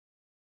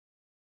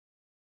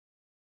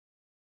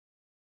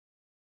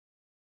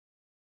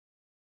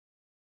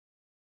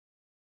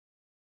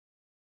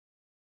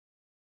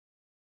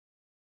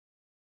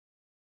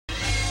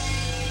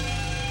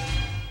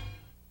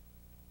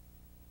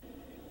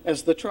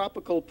As the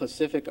tropical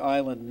Pacific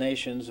island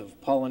nations of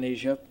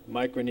Polynesia,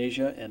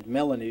 Micronesia, and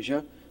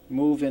Melanesia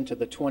move into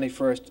the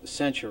 21st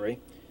century,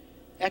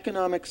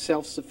 economic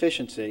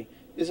self-sufficiency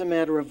is a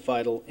matter of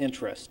vital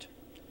interest.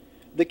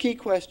 The key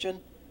question: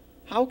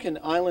 how can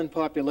island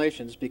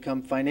populations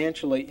become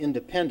financially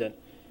independent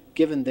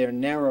given their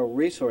narrow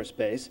resource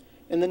base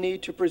and the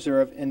need to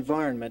preserve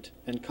environment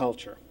and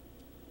culture?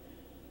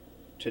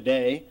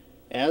 Today,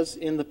 as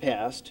in the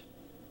past,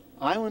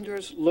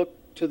 islanders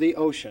look to the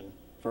ocean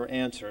for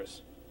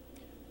answers.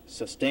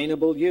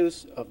 Sustainable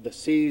use of the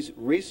sea's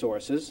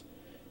resources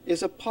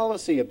is a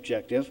policy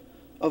objective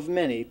of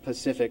many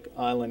Pacific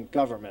Island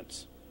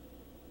governments.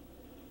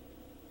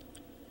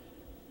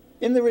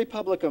 In the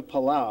Republic of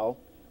Palau,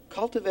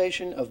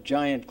 cultivation of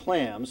giant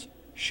clams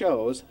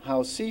shows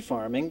how sea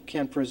farming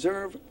can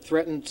preserve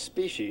threatened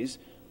species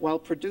while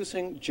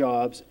producing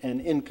jobs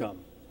and income.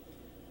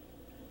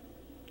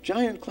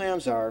 Giant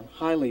clams are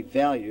highly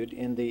valued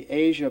in the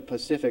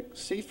Asia-Pacific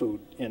seafood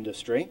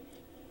industry,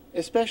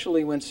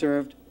 especially when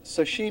served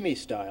sashimi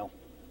style.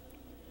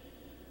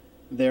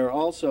 They're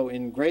also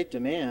in great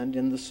demand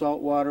in the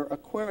saltwater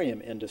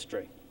aquarium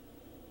industry.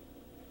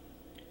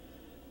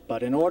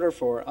 But in order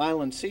for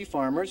island sea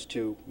farmers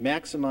to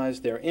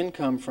maximize their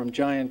income from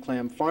giant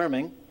clam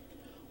farming,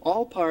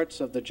 all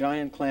parts of the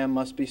giant clam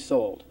must be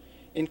sold,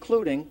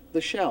 including the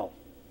shell.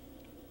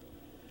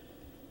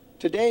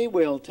 Today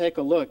we'll take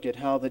a look at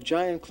how the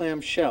giant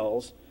clam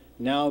shells,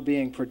 now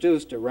being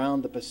produced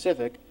around the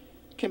Pacific,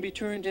 can be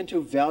turned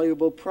into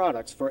valuable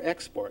products for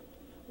export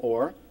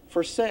or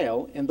for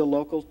sale in the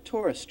local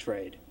tourist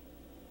trade.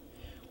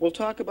 We'll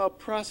talk about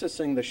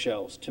processing the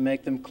shells to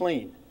make them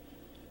clean,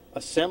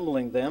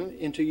 assembling them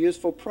into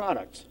useful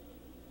products,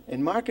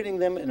 and marketing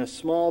them in a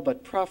small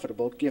but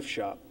profitable gift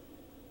shop.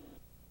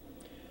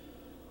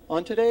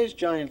 On today's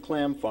giant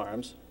clam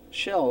farms,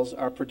 shells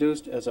are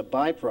produced as a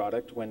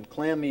byproduct when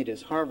clam meat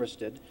is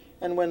harvested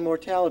and when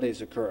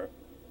mortalities occur.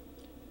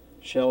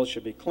 Shells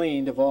should be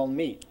cleaned of all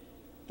meat,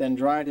 then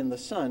dried in the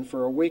sun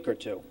for a week or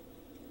two.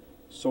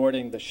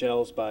 Sorting the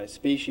shells by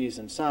species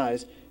and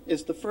size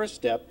is the first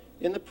step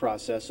in the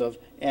process of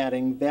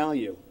adding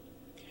value.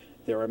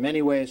 There are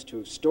many ways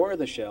to store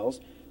the shells,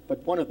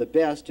 but one of the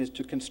best is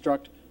to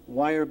construct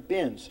wire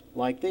bins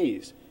like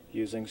these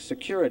using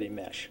security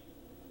mesh.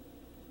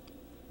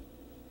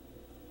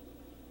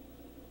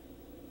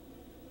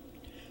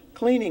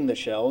 Cleaning the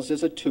shells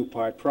is a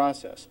two-part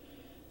process.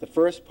 The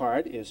first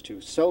part is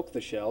to soak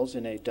the shells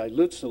in a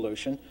dilute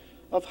solution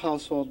of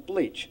household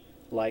bleach,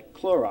 like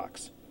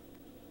Clorox.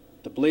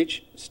 The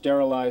bleach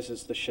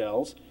sterilizes the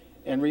shells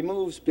and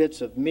removes bits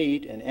of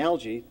meat and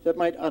algae that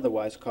might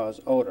otherwise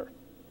cause odor.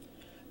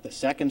 The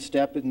second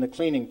step in the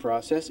cleaning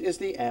process is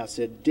the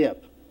acid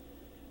dip.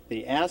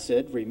 The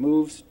acid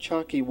removes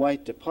chalky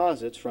white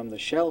deposits from the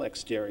shell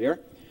exterior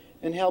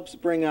and helps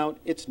bring out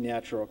its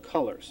natural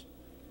colors.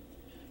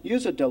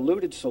 Use a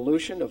diluted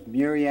solution of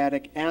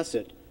muriatic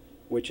acid,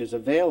 which is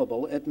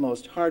available at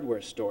most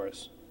hardware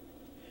stores.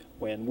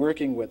 When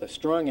working with a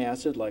strong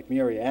acid like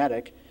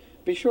muriatic,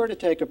 be sure to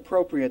take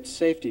appropriate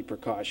safety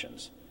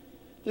precautions.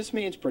 This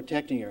means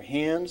protecting your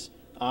hands,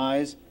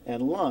 eyes,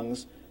 and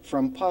lungs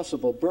from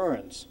possible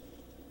burns.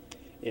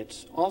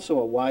 It's also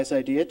a wise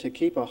idea to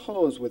keep a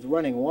hose with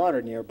running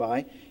water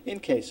nearby in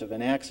case of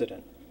an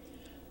accident.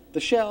 The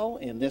shell,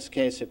 in this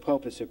case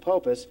Hippopus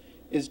hippopus,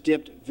 is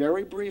dipped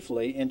very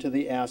briefly into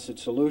the acid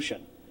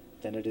solution.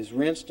 Then it is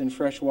rinsed in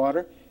fresh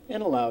water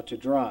and allowed to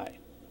dry.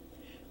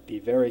 Be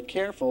very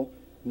careful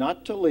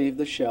not to leave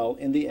the shell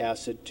in the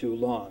acid too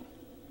long.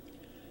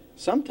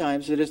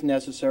 Sometimes it is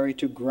necessary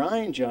to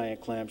grind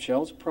giant clam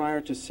shells prior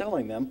to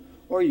selling them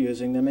or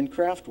using them in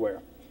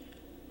craftware.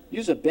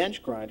 Use a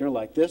bench grinder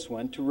like this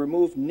one to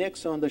remove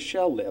nicks on the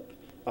shell lip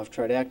of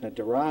Tridacna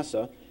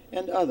dorasa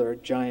and other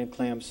giant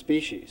clam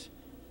species.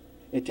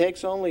 It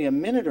takes only a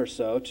minute or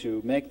so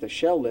to make the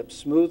shell lip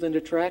smooth and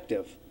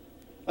attractive.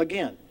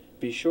 Again,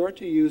 be sure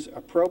to use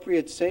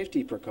appropriate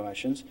safety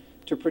precautions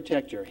to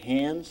protect your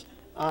hands,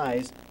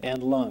 eyes,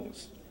 and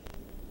lungs.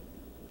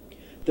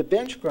 The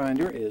bench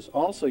grinder is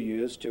also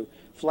used to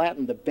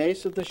flatten the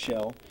base of the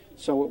shell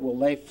so it will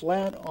lay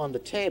flat on the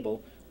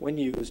table when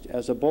used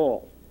as a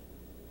bowl.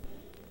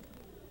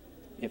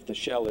 If the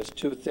shell is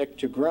too thick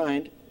to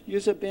grind,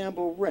 use a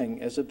bamboo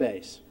ring as a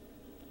base.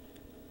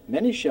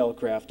 Many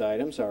shellcraft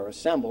items are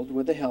assembled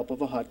with the help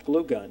of a hot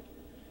glue gun.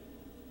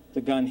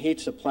 The gun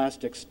heats a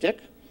plastic stick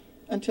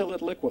until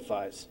it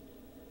liquefies.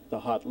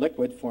 The hot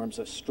liquid forms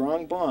a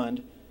strong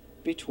bond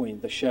between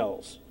the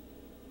shells.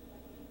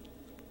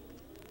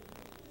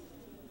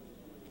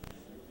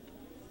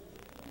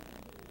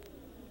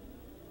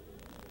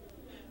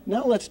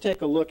 Now let's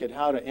take a look at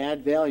how to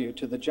add value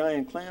to the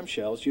giant clam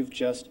shells you've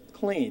just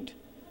cleaned.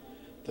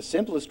 The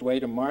simplest way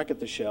to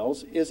market the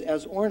shells is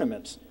as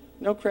ornaments.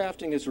 No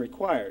crafting is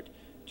required.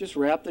 Just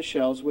wrap the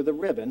shells with a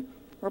ribbon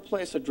or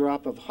place a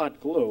drop of hot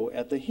glue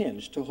at the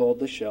hinge to hold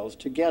the shells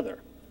together.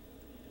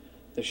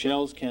 The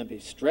shells can be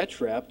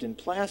stretch wrapped in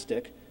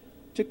plastic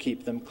to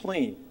keep them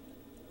clean.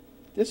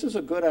 This is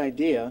a good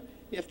idea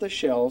if the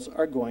shells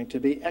are going to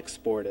be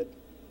exported.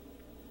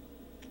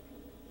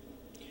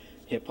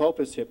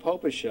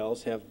 Hippopus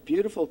shells have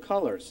beautiful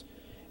colors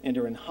and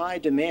are in high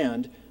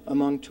demand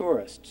among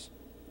tourists.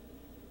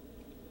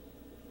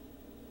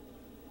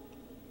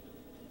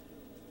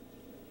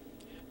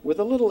 With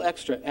a little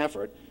extra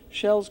effort,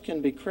 shells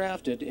can be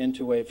crafted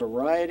into a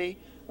variety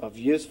of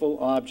useful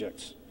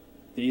objects.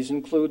 These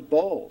include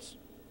bowls,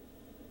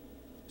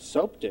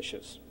 soap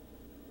dishes,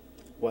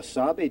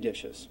 wasabi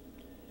dishes,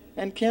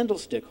 and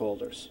candlestick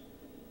holders.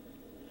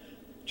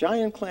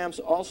 Giant clams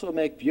also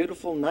make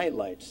beautiful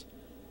nightlights.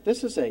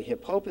 This is a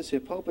hippopus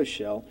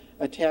shell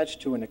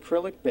attached to an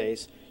acrylic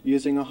base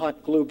using a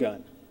hot glue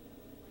gun.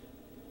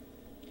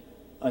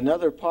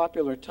 Another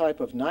popular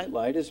type of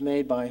nightlight is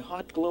made by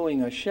hot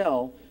gluing a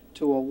shell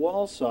to a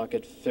wall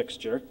socket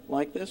fixture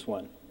like this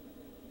one.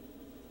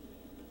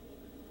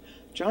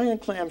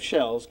 Giant clam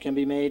shells can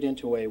be made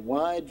into a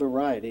wide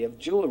variety of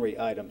jewelry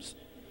items,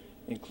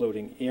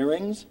 including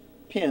earrings,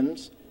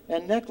 pins,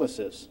 and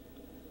necklaces.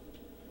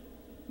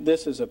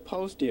 This is a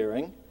post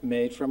earring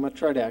made from a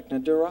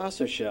Tridacna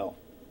dorasa shell.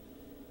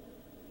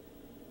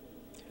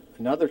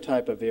 Another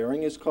type of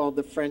earring is called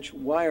the French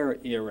wire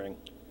earring,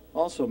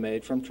 also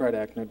made from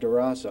Tridacna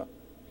dorasa.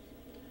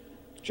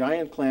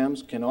 Giant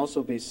clams can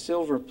also be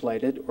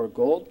silver-plated or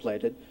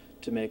gold-plated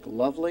to make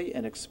lovely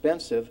and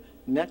expensive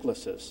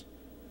necklaces.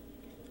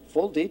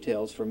 Full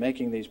details for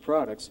making these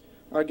products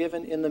are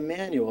given in the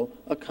manual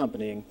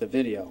accompanying the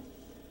video.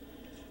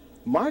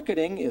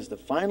 Marketing is the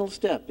final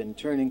step in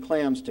turning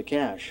clams to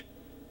cash.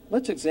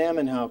 Let's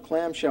examine how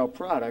clamshell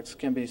products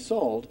can be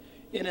sold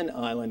in an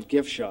island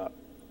gift shop.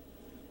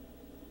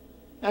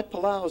 At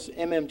Palau's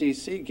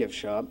MMDC gift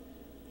shop,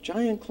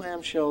 giant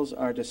clamshells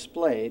are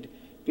displayed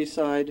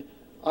beside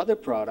other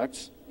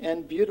products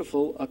and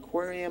beautiful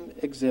aquarium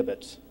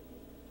exhibits.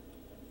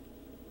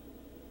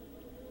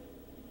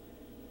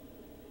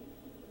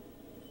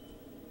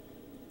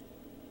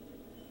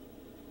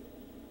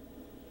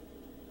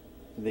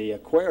 The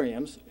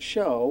aquariums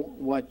show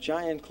what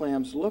giant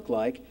clams look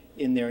like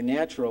in their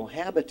natural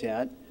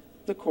habitat,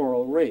 the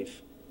coral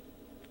reef.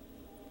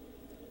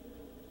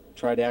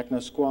 Tridacna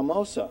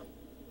squamosa,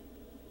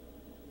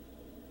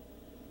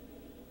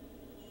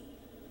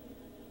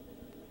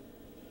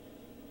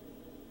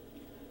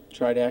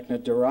 Tridacna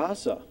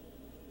dorasa,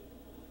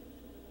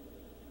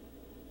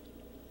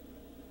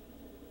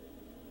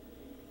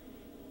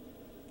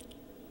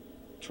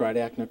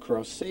 Tridacna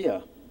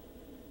crocea,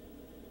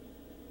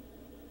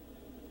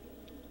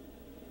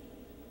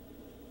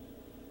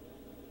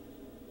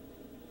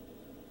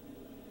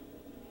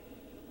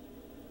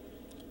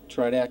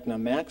 Tridacna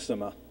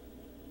maxima,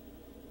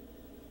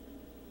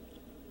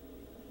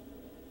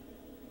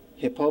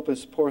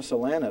 Hippopus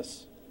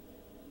porcellanus,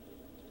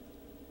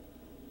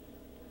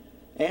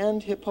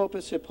 and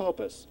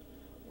Hippopus,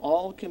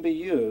 all can be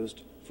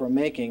used for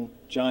making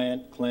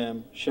giant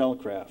clam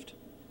shellcraft.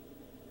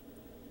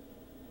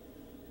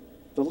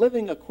 The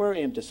living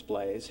aquarium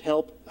displays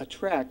help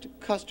attract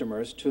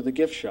customers to the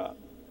gift shop.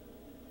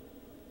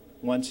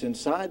 Once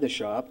inside the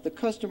shop, the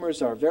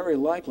customers are very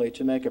likely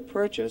to make a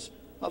purchase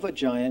of a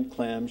giant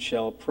clam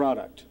shell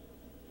product.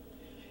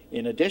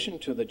 In addition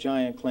to the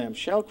giant clam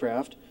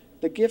shellcraft,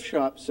 the gift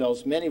shop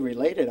sells many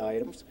related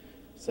items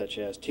such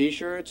as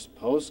t-shirts,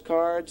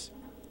 postcards,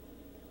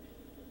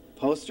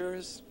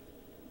 posters,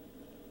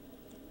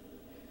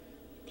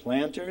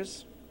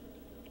 planters,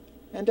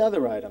 and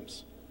other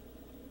items.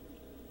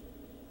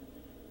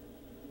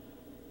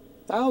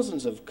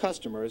 Thousands of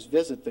customers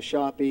visit the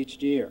shop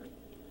each year,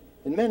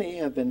 and many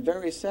have been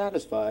very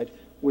satisfied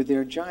with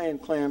their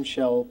giant clam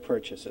shell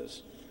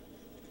purchases.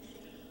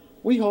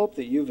 We hope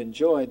that you've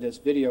enjoyed this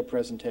video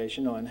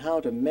presentation on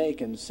how to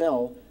make and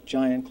sell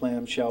giant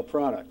clam shell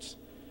products.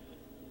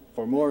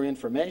 For more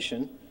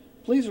information,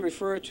 please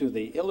refer to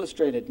the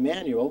illustrated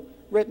manual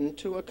written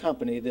to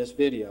accompany this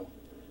video,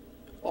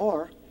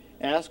 or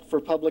ask for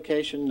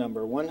publication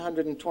number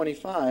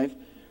 125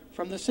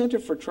 from the Center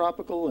for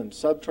Tropical and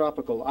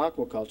Subtropical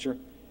Aquaculture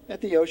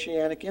at the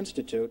Oceanic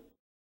Institute